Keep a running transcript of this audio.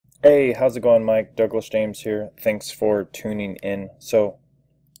Hey, how's it going, Mike? Douglas James here. Thanks for tuning in. So,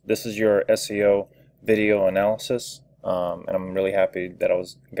 this is your SEO video analysis, and I'm really happy that I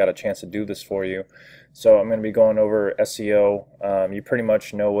got a chance to do this for you. So, I'm going to be going over SEO. You pretty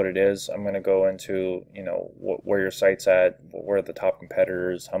much know what it is. I'm going to go into, where your site's at, where are the top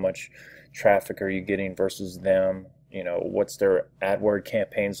competitors, how much traffic are you getting versus them, what's their AdWord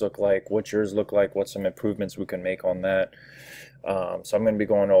campaigns look like, what yours look like, what some improvements we can make on that. So I'm going to be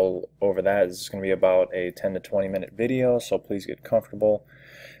going all over that. This is going to be about a 10 to 20 minute video, so please get comfortable.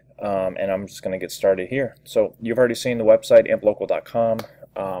 And I'm just going to get started here. So you've already seen the website,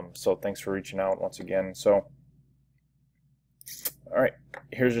 amplocal.com. So thanks for reaching out once again. So, all right,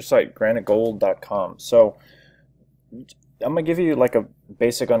 here's your site, granitegold.com. So I'm going to give you like a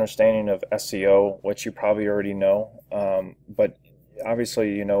basic understanding of SEO, which you probably already know. But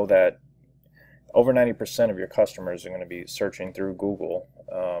obviously you know that over 90% of your customers are going to be searching through Google,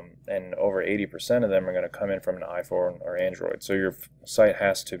 and over 80% of them are going to come in from an iPhone or Android. So your site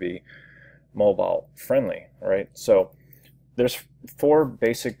has to be mobile friendly, right? So there's four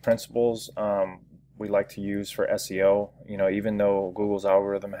basic principles we like to use for SEO. Even though Google's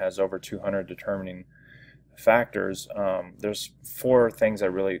algorithm has over 200 determining factors, there's four things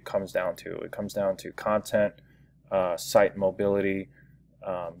that really comes down to. It comes down to content, site mobility,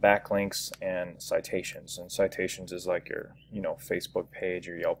 backlinks, and citations. And citations is like your Facebook page,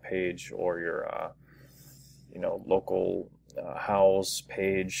 your Yelp page, or your local house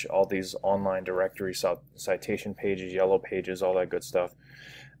page, all these online directory citation pages, yellow pages, all that good stuff.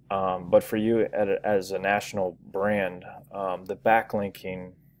 But for you as a national brand, the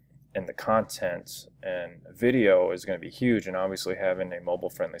backlinking and the content and video is going to be huge, and obviously having a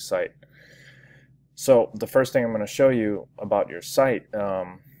mobile friendly site. So the first thing I'm going to show you about your site,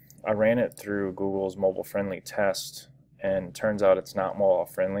 I ran it through Google's mobile friendly test, and turns out it's not mobile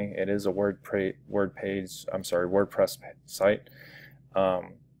friendly. It is a WordPress site.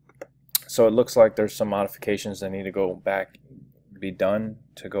 So it looks like there's some modifications that need to be done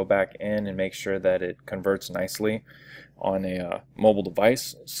to go back in and make sure that it converts nicely on a mobile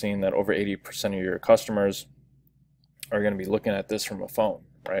device, seeing that over 80% of your customers are going to be looking at this from a phone,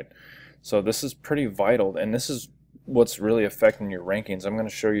 right? So this is pretty vital, and this is what's really affecting your rankings. I'm going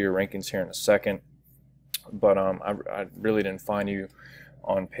to show you your rankings here in a second, but I really didn't find you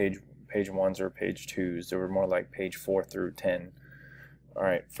on page ones or page twos. They were more like page 4 through 10. All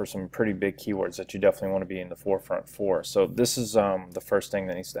right, for some pretty big keywords that you definitely want to be in the forefront for. So this is the first thing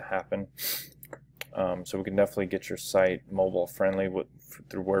that needs to happen. So we can definitely get your site mobile friendly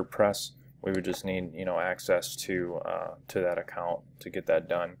through WordPress. We would just need access to that account to get that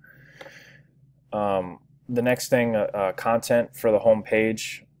done. The next thing, content for the home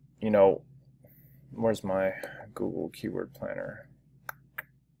page. Where's my Google Keyword Planner?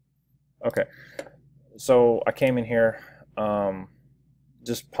 Okay, so I came in here,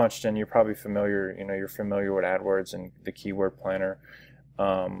 just punched in. You're probably familiar, you're familiar with AdWords and the Keyword Planner.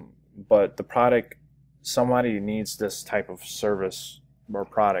 But the product, somebody needs this type of service or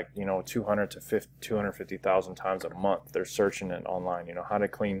product, 200 to 250,000 times a month. They're searching it online, how to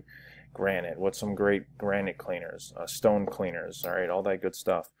clean granite, what's some great granite cleaners, stone cleaners, all right, all that good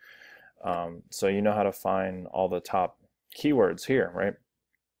stuff. So you know how to find all the top keywords here, right?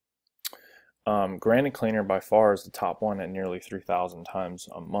 Granite cleaner by far is the top one at nearly 3,000 times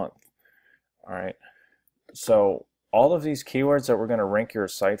a month. All right, so all of these keywords that we're going to rank your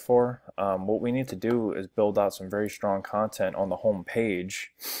site for, what we need to do is build out some very strong content on the home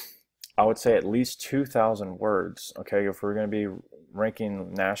page. I would say at least 2,000 words. Okay, if we're going to be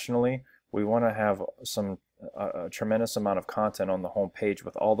ranking nationally, we want to have a tremendous amount of content on the home page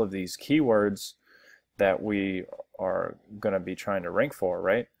with all of these keywords that we are going to be trying to rank for,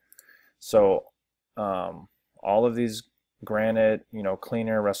 right? So all of these granite,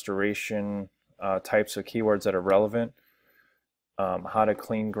 cleaner, restoration types of keywords that are relevant, how to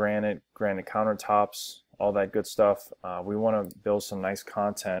clean granite countertops, all that good stuff. We want to build some nice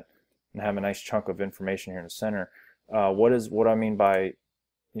content and have a nice chunk of information here in the center. What I mean by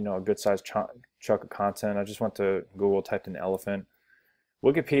a good sized chunk of content, I just went to Google, typed in elephant.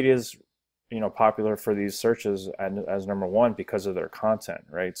 Wikipedia is popular for these searches as number one because of their content,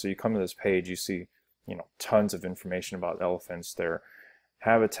 right? So you come to this page, you see tons of information about elephants, their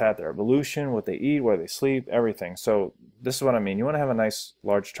habitat, their evolution, what they eat, where they sleep, everything. So this is what I mean. You want to have a nice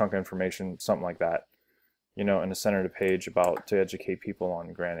large chunk of information, something like that, in the center of the page to educate people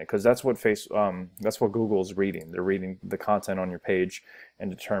on granite, because that's what Google is reading. They're reading the content on your page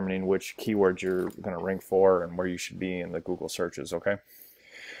and determining which keywords you're going to rank for and where you should be in the Google searches. Okay.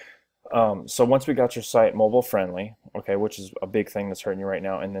 So once we got your site mobile friendly, okay, which is a big thing that's hurting you right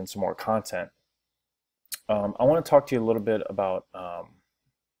now, and then some more content, I want to talk to you a little bit about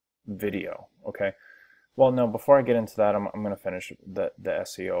video, okay? Well, no, before I get into that, I'm going to finish the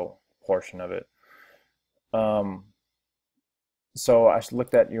SEO portion of it. So I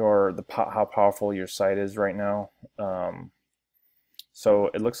looked at how powerful your site is right now. So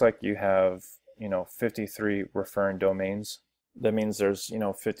it looks like you have 53 referring domains. That means there's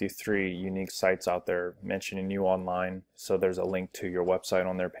 53 unique sites out there mentioning you online. So there's a link to your website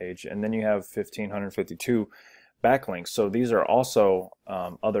on their page, and then you have 1,552 backlinks. So these are also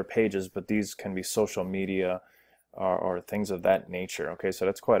other pages, but these can be social media or things of that nature. Okay, so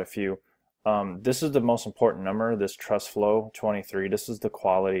that's quite a few. This is the most important number, this trust flow 23. This is the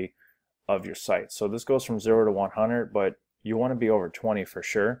quality of your site. So this goes from 0 to 100, but you want to be over 20 for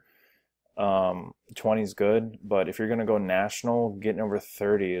sure. 20 is good, but if you're going to go national, getting over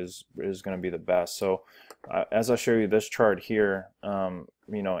 30 is going to be the best. So as I show you this chart here,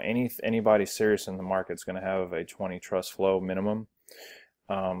 anybody serious in the market is going to have a 20 trust flow minimum.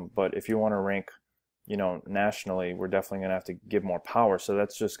 But if you want to rank nationally, we're definitely going to have to give more power. So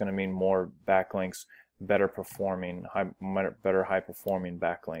that's just going to mean more backlinks, better performing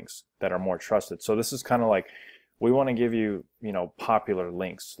backlinks that are more trusted. So this is kind of like, we want to give you, popular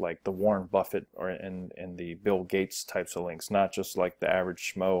links like the Warren Buffett and the Bill Gates types of links, not just like the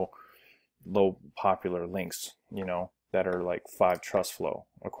average schmo, low popular links, that are like 5 trust flow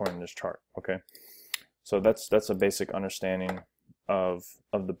according to this chart. Okay, so that's a basic understanding of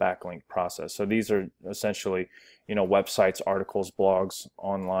the backlink process. So these are essentially, websites, articles, blogs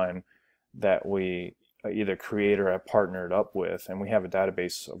online that we either create or have partnered up with, and we have a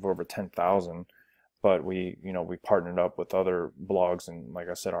database of over 10,000. But we partnered up with other blogs and, like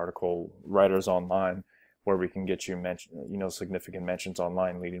I said, article writers online, where we can get you significant mentions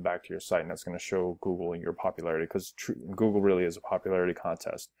online leading back to your site, and that's going to show Google your popularity, because Google really is a popularity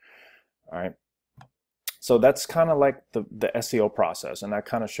contest. All right. So that's kind of like the SEO process, and that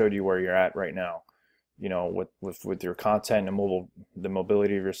kind of showed you where you're at right now, with your content and the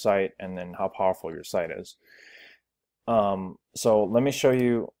mobility of your site, and then how powerful your site is. So let me show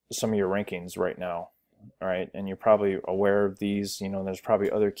you some of your rankings right now. All right, and you're probably aware of these. There's probably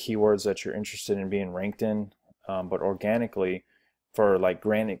other keywords that you're interested in being ranked in, but organically, for like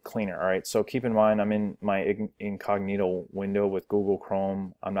Granite Cleaner. All right, so keep in mind, I'm in my incognito window with Google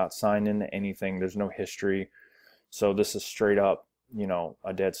Chrome. I'm not signed into anything. There's no history, so this is straight up,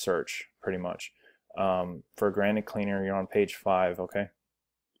 a dead search pretty much. For Granite Cleaner, you're on page 5. Okay,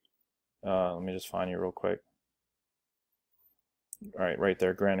 let me just find you real quick. All right, right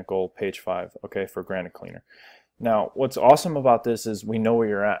there, Granite Gold, page 5, okay, for Granite Cleaner. Now, what's awesome about this is we know where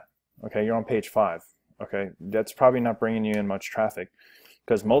you're at, okay? You're on page 5, okay? That's probably not bringing you in much traffic,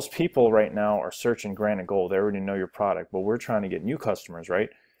 because most people right now are searching Granite Gold. They already know your product, but we're trying to get new customers, right?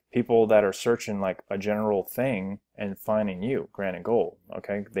 People that are searching like a general thing and finding you, Granite Gold,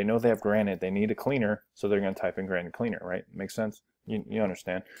 okay? They know they have granite, they need a cleaner, so they're going to type in Granite Cleaner, right? Makes sense? You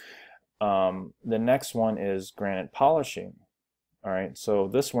understand. The next one is Granite Polishing. All right, so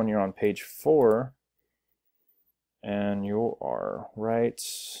this one, you're on page 4, and you are right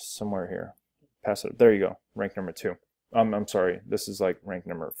somewhere here. Pass it. There you go. Rank number 2. I'm sorry. This is like rank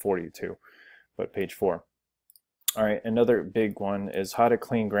number 42, but page 4. All right, another big one is how to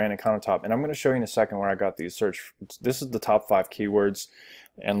clean granite countertop, and I'm going to show you in a second where I got these search. This is the top 5 keywords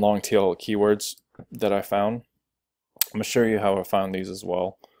and long tail keywords that I found. I'm going to show you how I found these as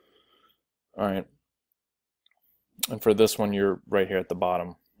well. All right. And for this one, you're right here at the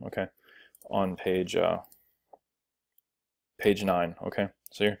bottom, okay, on page 9, okay?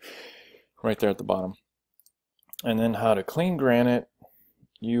 So you're right there at the bottom. And then how to clean granite,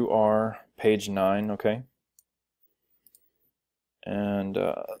 you are page 9, okay? And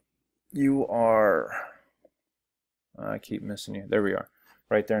you are, I keep missing you. There we are,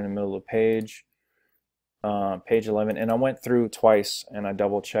 right there in the middle of the page. Page 11, and I went through twice and I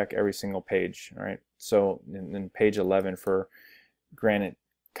double check every single page. All right, so in page 11 for Granite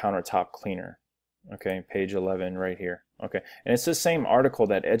Countertop Cleaner, okay, page 11 right here, okay, and it's the same article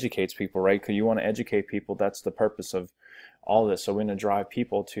that educates people, right? Because you want to educate people. That's the purpose of all this. So we're going to drive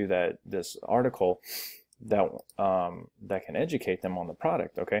people to this article that can educate them on the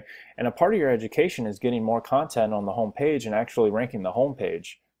product, okay? And a part of your education is getting more content on the home page and actually ranking the home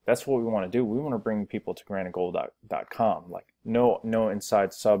page. That's what we want to do. We want to bring people to granitegold.com. Like no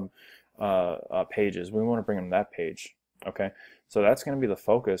inside sub pages. We want to bring them to that page. Okay. So that's going to be the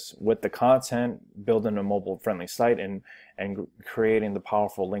focus with the content, building a mobile friendly site, and creating the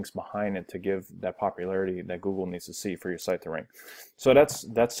powerful links behind it to give that popularity that Google needs to see for your site to rank. So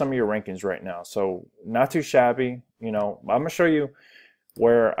that's some of your rankings right now. So not too shabby. You know, I'm going to show you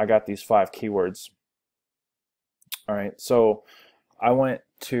where I got these 5 keywords. All right, so I went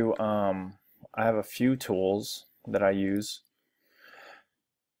to I have a few tools that I use,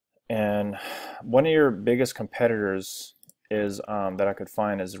 and one of your biggest competitors is that I could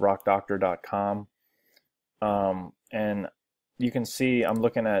find is rockdoctor.com, and you can see I'm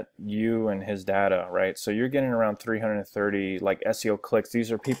looking at you and his data, right? So you're getting around 330 like SEO clicks.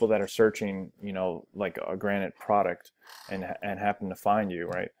 These are people that are searching, you know, like a Granite product and happen to find you,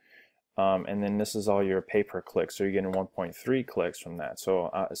 right? And then this is all your pay-per-click, so you're getting 1.3 clicks from that.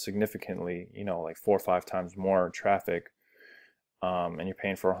 So significantly, you know, like 4 or 5 times more traffic, and you're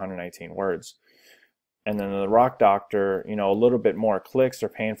paying for 119 words. And then the Rock Doctor, you know, a little bit more clicks, they're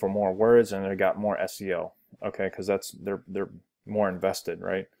paying for more words, and they got more SEO, okay, because that's they're more invested,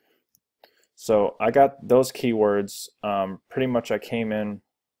 right? So I got those keywords. Pretty much I came in,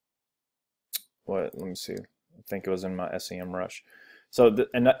 let me see, I think it was in my SEMrush. So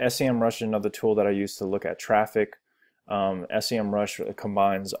SEMrush is another tool that I use to look at traffic. SEMrush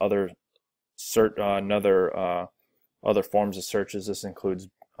combines other other forms of searches. This includes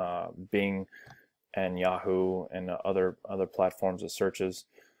Bing and Yahoo and other platforms of searches.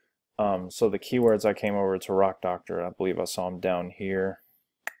 So the keywords, I came over to Rock Doctor. I believe I saw them down here.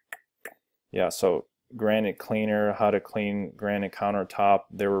 Yeah, so Granite cleaner, how to clean granite countertop.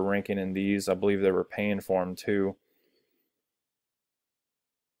 They were ranking in these. I believe they were paying for them too.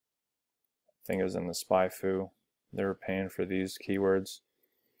 I think it was in the SpyFu. They were paying for these keywords.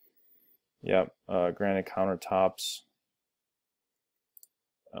 Yep, granite countertops.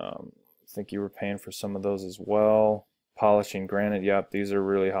 I think you were paying for some of those as well. Polishing granite. Yep, these are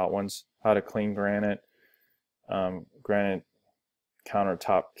really hot ones. How to clean granite. Granite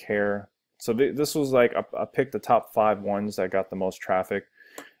countertop care. So this was like I picked the top 5 ones that got the most traffic,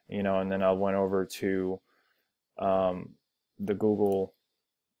 you know, and then I went over to the Google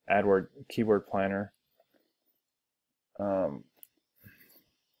AdWord keyword planner. Getting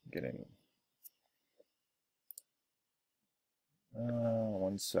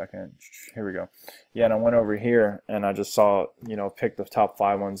 1 second. Here we go. Yeah, and I went over here and I just saw, you know, pick the top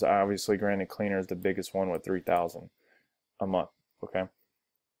 5 ones. Obviously, Granite Cleaner is the biggest one with 3,000 a month. Okay.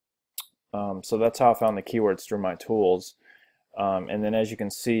 So that's how I found the keywords through my tools. And then as you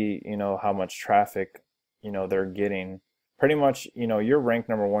can see, you know, how much traffic, you know, they're getting. Pretty much, you know, you're ranked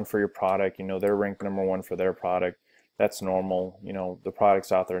 #1 for your product. You know, they're ranked #1 for their product. That's normal. You know, the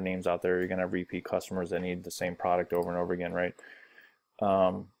product's out there, names out there. You're gonna have repeat customers that need the same product over and over again, right?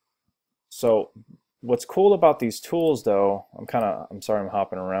 So what's cool about these tools, though, I'm sorry I'm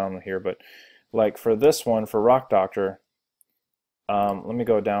hopping around here, but like for this one, for Rock Doctor, let me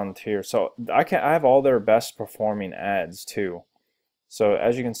go down to here. So I have all their best performing ads too. So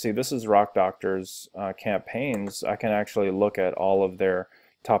as you can see, this is Rock Doctor's campaigns. I can actually look at all of their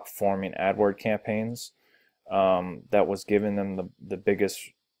top performing AdWord campaigns that was giving them the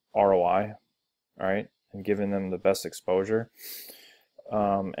biggest ROI, all right, and giving them the best exposure.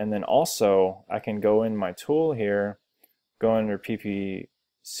 And then also I can go in my tool here, go under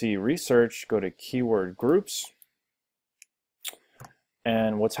PPC research, go to keyword groups.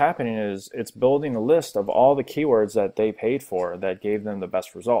 And what's happening is it's building a list of all the keywords that they paid for that gave them the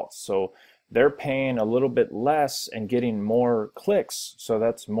best results. So they're paying a little bit less and getting more clicks. So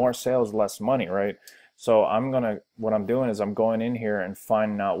that's more sales, less money, right? So what I'm doing is I'm going in here and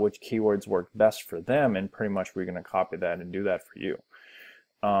finding out which keywords work best for them, and pretty much we're gonna copy that and do that for you.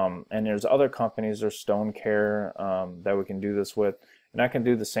 And there's other companies, there's Stone Care that we can do this with. And I can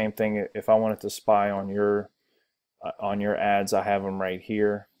do the same thing if I wanted to spy on your ads. I have them right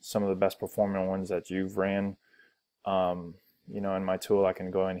here, some of the best performing ones that you've ran. You know, in my tool I can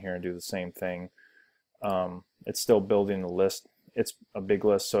go in here and do the same thing. It's still building the list. It's a big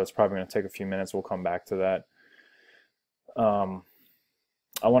list, so it's probably going to take a few minutes. We'll come back to that. I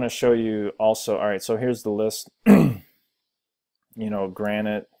want to show you also, all right, so here's the list. You know,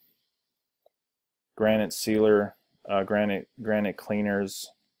 Granite sealer, Granite cleaners.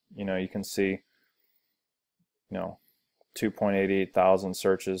 You know, you can see, you know, 2.88 thousand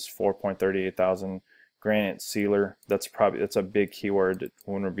searches, 4.38 thousand. Granite sealer, that's a big keyword that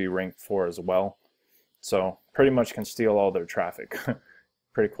would be ranked for as well. So pretty much can steal all their traffic.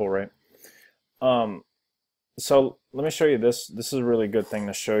 Pretty cool, right? So let me show you this. This is a really good thing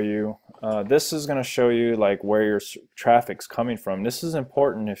to show you. This is going to show you like where your traffic's coming from. This is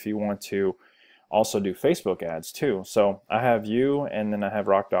important if you want to also do Facebook ads too. So I have you, and then I have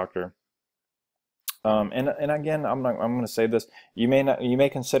Rock Doctor. And again, I'm going to say this: you may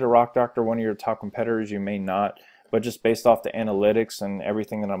consider Rock Doctor one of your top competitors. You may not, but just based off the analytics and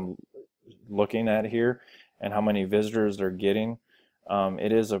everything that I'm looking at here, and how many visitors they're getting,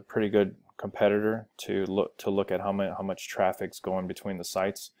 it is a pretty good competitor to look at how much traffic's going between the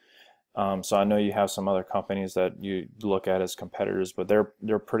sites. So I know you have some other companies that you look at as competitors, but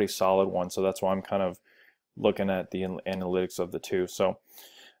they're pretty solid ones. So that's why I'm kind of looking at the analytics of the two. So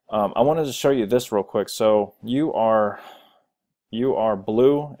I wanted to show you this real quick. So you are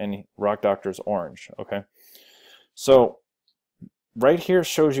blue and Rock Doctor's orange. Okay. So right here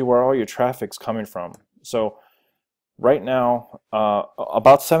shows you where all your traffic's coming from. So right now,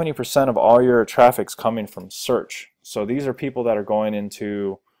 about 70% of all your traffic's coming from search. So these are people that are going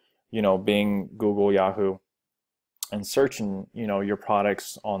into, Bing, Google, Yahoo, and searching, your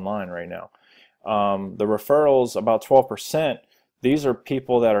products online right now. The referrals, about 12%. These are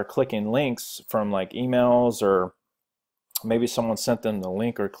people that are clicking links from like emails, or maybe someone sent them the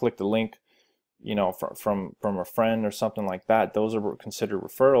link or clicked the link, from a friend or something like that. Those are considered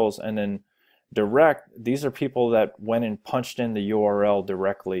referrals. And then direct, these are people that went and punched in the URL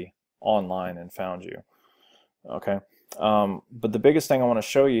directly online and found you. Okay. But the biggest thing I want to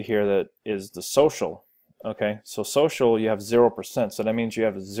show you here that is the social. Okay. So social, you have 0%. So that means you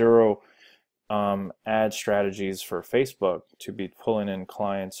have zero ad strategies for Facebook to be pulling in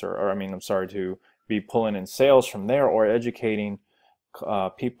clients, to be pulling in sales from there, or educating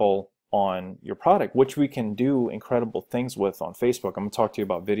people on your product, which we can do incredible things with on Facebook. I'm going to talk to you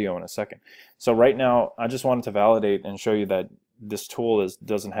about video in a second. So right now, I just wanted to validate and show you that this tool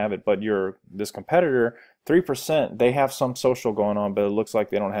doesn't have it, but this competitor, 3%, they have some social going on, but it looks like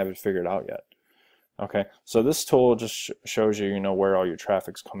they don't have it figured out yet. Okay, so this tool just shows you, where all your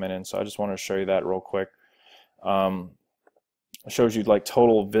traffic's coming in. So I just want to show you that real quick. It shows you like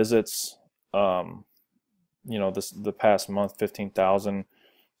total visits. The past month, 15,000.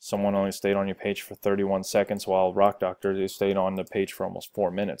 Someone only stayed on your page for 31 seconds, while Rock Doctor, they stayed on the page for almost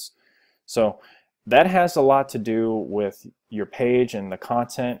 4 minutes. So that has a lot to do with your page and the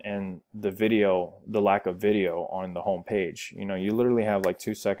content and the video, the lack of video on the home page. You literally have like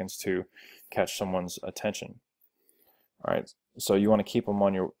 2 seconds to catch someone's attention. All right, so you want to keep them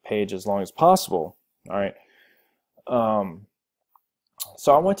on your page as long as possible. All right.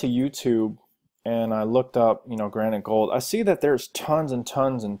 So I went to YouTube and I looked up, Granite Gold. I see that there's tons and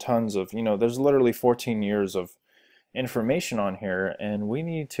tons and tons of, there's literally 14 years of information on here, and we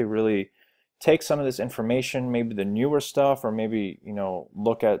need to really take some of this information, maybe the newer stuff, or maybe,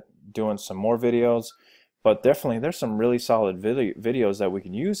 look at doing some more videos. But definitely there's some really solid videos that we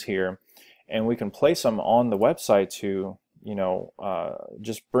can use here, and we can place them on the website to,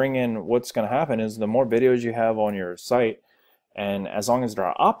 just bring in. What's going to happen is the more videos you have on your site, and as long as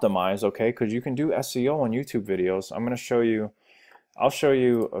they're optimized, okay, because you can do SEO on YouTube videos. I'll show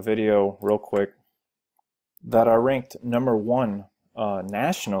you a video real quick that I ranked #1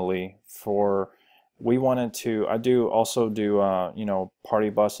 nationally for. I also do party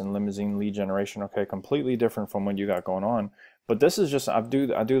bus and limousine lead generation. Okay, completely different from what you got going on. But this is just, I do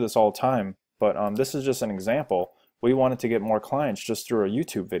this all the time, but this is just an example. We wanted to get more clients just through a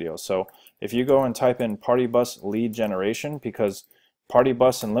YouTube video. So if you go and type in party bus lead generation, because party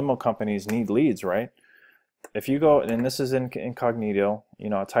bus and limo companies need leads, right? If you go, and this is incognito,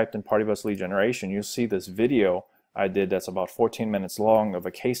 I typed in party bus lead generation, you'll see this video I did that's about 14 minutes long of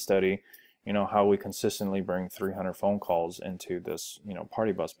a case study, how we consistently bring 300 phone calls into this,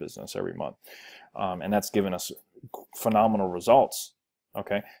 party bus business every month. And that's given us phenomenal results.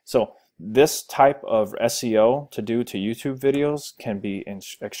 Okay, so this type of SEO to do to YouTube videos can be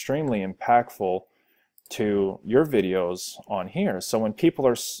extremely impactful to your videos on here. So when people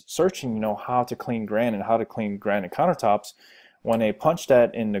are searching, how to clean granite, how to clean granite countertops, when they punch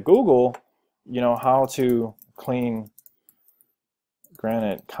that into Google, how to clean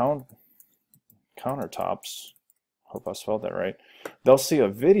granite countertops, hope I spelled that right, they'll see a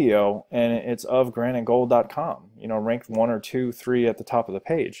video and it's of granitegold.com, ranked 1 or 2, 3 at the top of the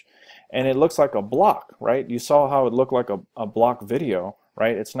page. And it looks like a block, right? You saw how it looked like a block video,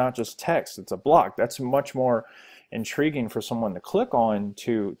 right? It's not just text, it's a block. That's much more intriguing for someone to click on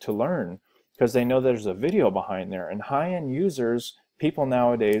to learn, because they know there's a video behind there. And high-end users, people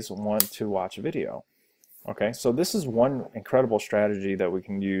nowadays want to watch video. Okay, so this is one incredible strategy that we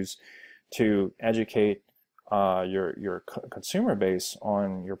can use to educate your consumer base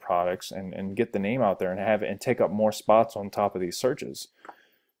on your products and get the name out there and take up more spots on top of these searches.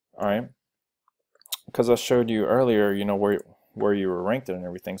 All right, because I showed you earlier, where you were ranked and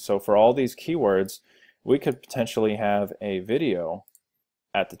everything. So for all these keywords, we could potentially have a video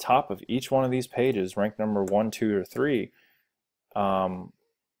at the top of each one of these pages, ranked number 1, 2, or 3,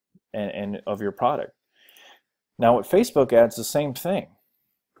 and of your product. Now with Facebook ads, the same thing.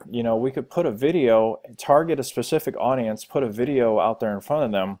 You know, we could put a video, target a specific audience, put a video out there in front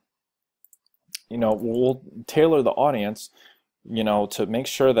of them. You know, we'll tailor the audience, you know, to make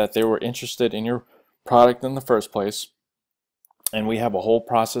sure that they were interested in your product in the first place. And we have a whole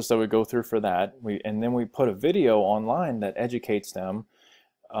process that we go through for that. And then we put a video online that educates them,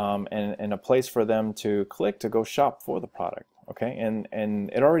 and a place for them to click to go shop for the product. Okay, and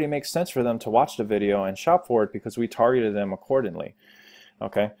it already makes sense for them to watch the video and shop for it because we targeted them accordingly.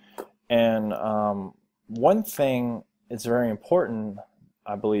 Okay, and one thing is very important,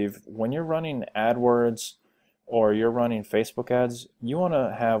 I believe, when you're running AdWords or you're running Facebook ads, you want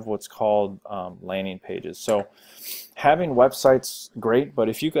to have what's called landing pages. So having websites, great, but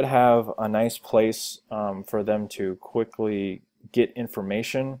if you could have a nice place for them to quickly get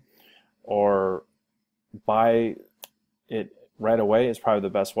information or buy it right away is probably the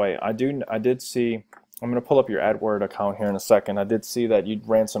best way. I did see, I'm going to pull up your AdWords account here in a second. I did see that you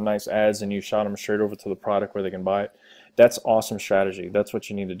ran some nice ads and you shot them straight over to the product where they can buy it. That's awesome strategy. That's what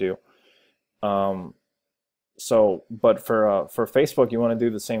you need to do. But for Facebook, you want to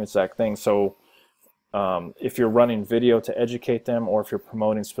do the same exact thing. So if you're running video to educate them, or if you're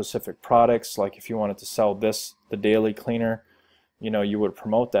promoting specific products, like if you wanted to sell this, the daily cleaner, you know, you would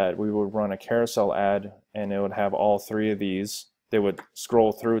promote that. We would run a carousel ad and it would have all 3 of these. They would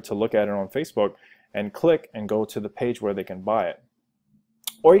scroll through to look at it on Facebook and click and go to the page where they can buy it.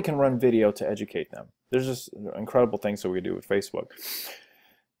 Or you can run video to educate them. There's just incredible things that we do with Facebook.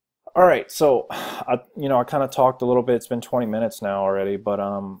 All right, so I kind of talked a little bit. It's been 20 minutes now already, but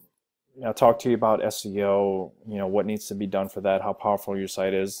I talked to you about SEO, you know, what needs to be done for that, how powerful your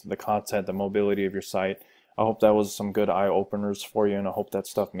site is, the content, the mobility of your site. I hope that was some good eye-openers for you, and I hope that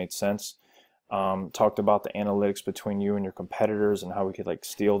stuff made sense. Talked about the analytics between you and your competitors and how we could like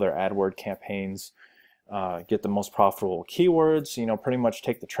steal their AdWord campaigns, get the most profitable keywords, you know, pretty much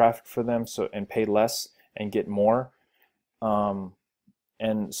take the traffic for them and pay less and get more.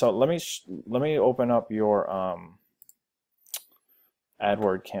 And so let me open up your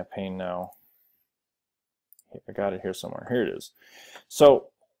AdWord campaign now. I got it here somewhere. Here it is. So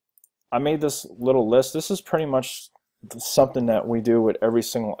I made this little list. This is pretty much something that we do with every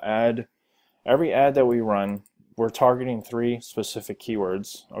single ad. Every ad that we run, we're targeting 3 specific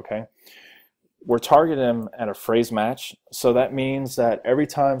keywords. Okay, we're targeting them at a phrase match. So that means that every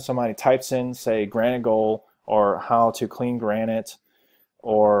time somebody types in, say, granite gold or how to clean granite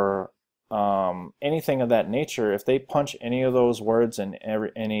or anything of that nature, if they punch any of those words in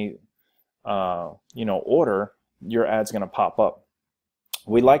any order, your ad's going to pop up.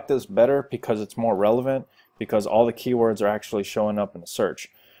 We like this better because it's more relevant, because all the keywords are actually showing up in the search.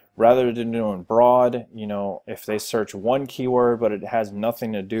 Rather than doing broad, you know, if they search one keyword but it has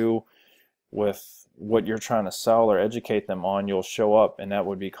nothing to do with what you're trying to sell or educate them on, you'll show up and that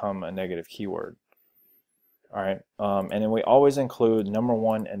would become a negative keyword. All right, and then we always include number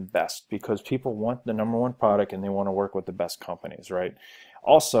 1 and best, because people want the number 1 product and they want to work with the best companies, right?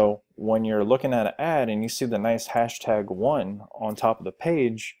 Also, when you're looking at an ad and you see the nice #1 on top of the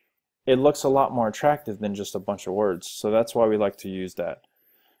page, it looks a lot more attractive than just a bunch of words. So that's why we like to use that.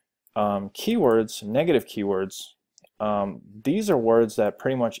 Keywords, negative keywords, these are words that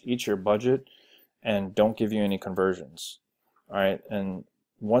pretty much eat your budget and don't give you any conversions. All right, and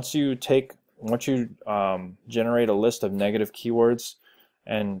once you generate a list of negative keywords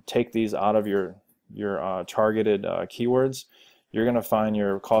and take these out of your targeted keywords, you're going to find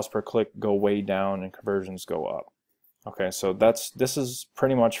your cost per click go way down and conversions go up. Okay, so this is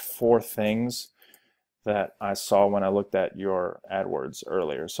pretty much 4 things that I saw when I looked at your AdWords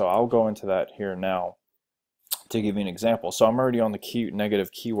earlier. So I'll go into that here now to give you an example. So I'm already on the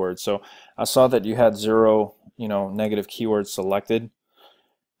negative keywords. So I saw that you had 0, negative keywords selected.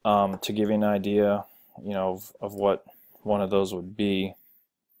 To give you an idea, of what one of those would be,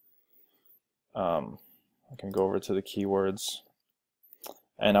 I can go over to the keywords,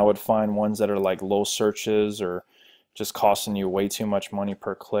 and I would find ones that are like low searches or just costing you way too much money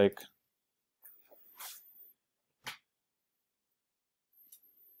per click.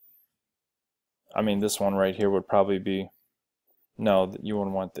 I mean, this one right here would probably be, no, you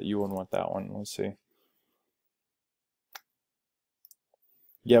wouldn't want that. You wouldn't want that one. Let's see.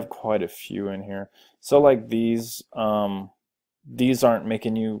 You have quite a few in here. So like these aren't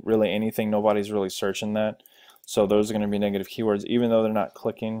making you really anything. Nobody's really searching that. So those are going to be negative keywords. Even though they're not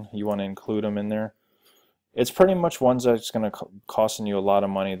clicking, you want to include them in there. It's pretty much ones that's going to costing you a lot of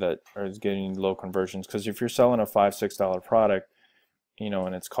money that are getting low conversions. Because if you're selling a $5-6 product, you know,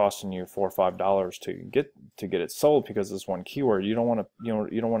 and it's costing you $4 or $5 to get it sold because it's one keyword, you don't want to,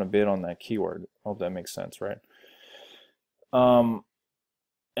 you don't want to bid on that keyword. I hope that makes sense, right? And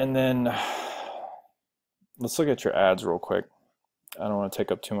then let's look at your ads real quick. I don't want to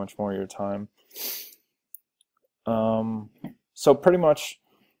take up too much more of your time. So pretty much,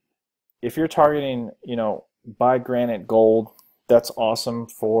 if you're targeting, you know, buy Granite Gold, that's awesome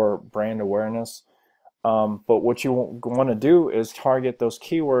for brand awareness. But what you want to do is target those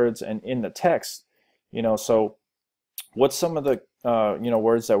keywords and in the text, you know. So what's some of the you know,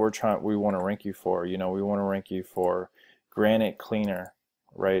 words that we want to rank you for? You know, we want to rank you for granite cleaner,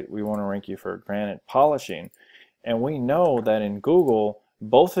 right? We want to rank you for granite polishing. And we know that in Google,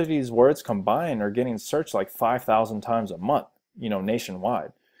 both of these words combined are getting searched like 5,000 times a month, you know,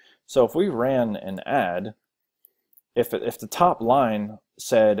 nationwide. So if we ran an ad, if the top line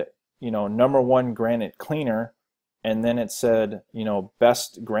said, you know, #1 granite cleaner, and then it said, you know,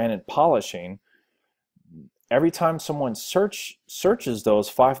 best granite polishing, every time someone searches those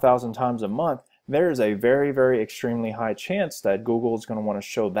 5,000 times a month, there is a very, very extremely high chance that Google is going to want to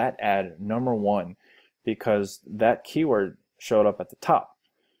show that ad #1 because that keyword showed up at the top.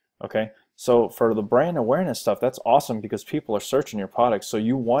 Okay, so for the brand awareness stuff, that's awesome because people are searching your product. So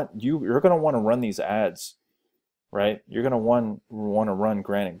you're going to want to run these ads, right? You're going to want to run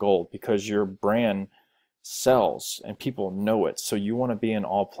Granite Gold because your brand sells and people know it. So you want to be in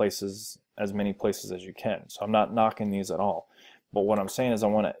all places, as many places as you can. So I'm not knocking these at all, but what I'm saying is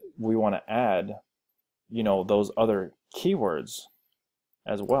we want to add, you know, those other keywords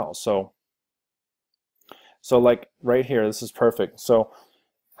as well. So like right here, this is perfect. So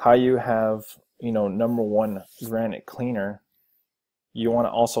how you have, you know, #1 granite cleaner, you want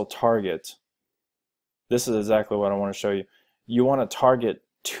to also target, this is exactly what I want to show you. You want to target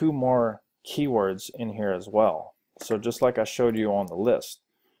 2 more keywords in here as well. So just like I showed you on the list,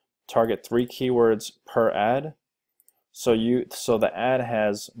 target 3 keywords per ad. So the ad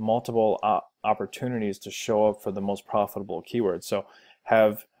has multiple opportunities to show up for the most profitable keywords. So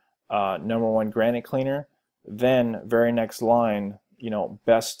have #1 granite cleaner, then very next line, you know,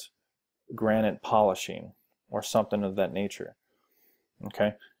 best granite polishing or something of that nature.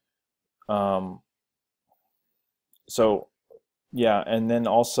 Okay. So yeah, and then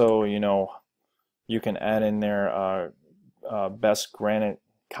also, you know, you can add in there best granite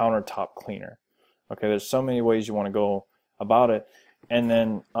countertop cleaner. Okay, there's so many ways you want to go about it. And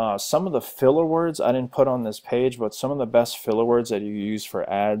then some of the filler words I didn't put on this page, but some of the best filler words that you use for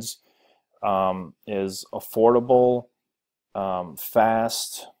ads is affordable,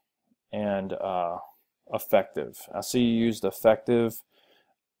 fast, and effective. I see you used effective,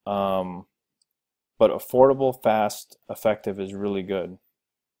 but affordable, fast, effective is really good.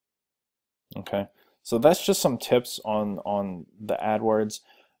 Okay, so that's just some tips on the AdWords.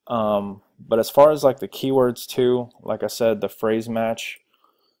 But as far as like the keywords too, like I said, the phrase match,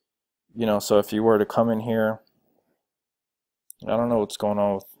 you know, so if you were to come in here, I don't know what's going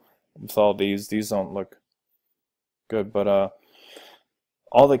on with all these don't look good, but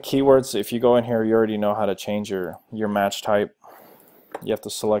all the keywords, if you go in here, you already know how to change your match type. You have to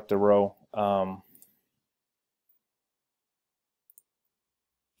select a row.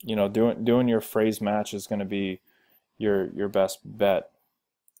 You know, doing your phrase match is going to be your best bet.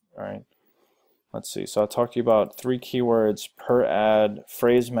 All right, let's see. So I talked to you about 3 keywords per ad,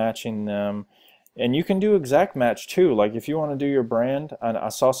 phrase matching them, and you can do exact match too. Like if you want to do your brand, and I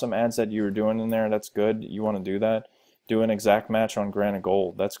saw some ads that you were doing in there, that's good. You want to do that. Do an exact match on Granite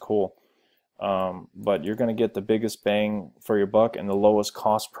Gold. That's cool. But you're going to get the biggest bang for your buck and the lowest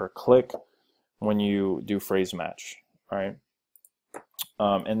cost per click when you do phrase match. All right.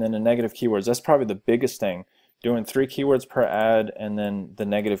 And then the negative keywords, that's probably the biggest thing. Doing 3 keywords per ad, and then the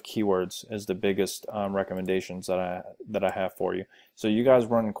negative keywords is the biggest recommendations that I have for you. So you guys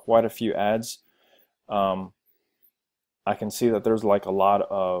run quite a few ads. I can see that there's like a lot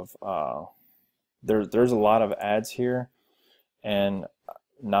of there's a lot of ads here, and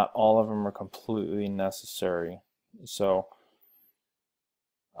not all of them are completely necessary. So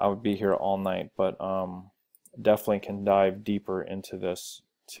I would be here all night, but definitely can dive deeper into this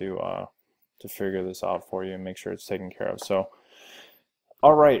to figure this out for you and make sure it's taken care of. So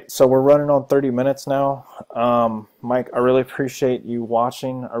all right, so we're running on 30 minutes now. Mike, I really appreciate you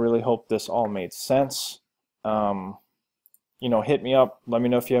watching. I really hope this all made sense. You know, hit me up, let me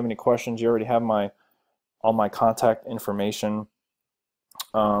know if you have any questions. You already have all my contact information.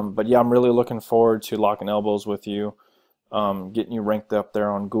 But yeah, I'm really looking forward to locking elbows with you, getting you ranked up there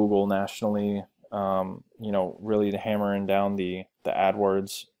on Google nationally, You know, really hammering down the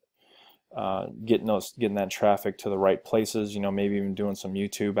AdWords, getting that traffic to the right places. You know, maybe even doing some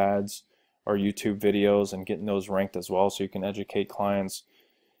YouTube ads or YouTube videos and getting those ranked as well, so you can educate clients.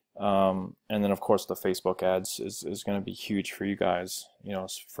 And then of course the Facebook ads is going to be huge for you guys, you know,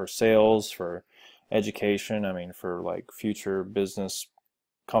 for sales, for education, I mean, for like future business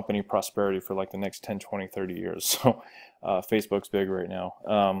company prosperity for like the next 10, 20, 30 years. So Facebook's big right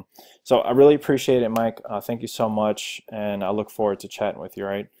now. So I really appreciate it, Mike. Thank you so much, and I look forward to chatting with you.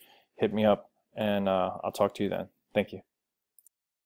 All right, hit me up, and I'll talk to you then. Thank you.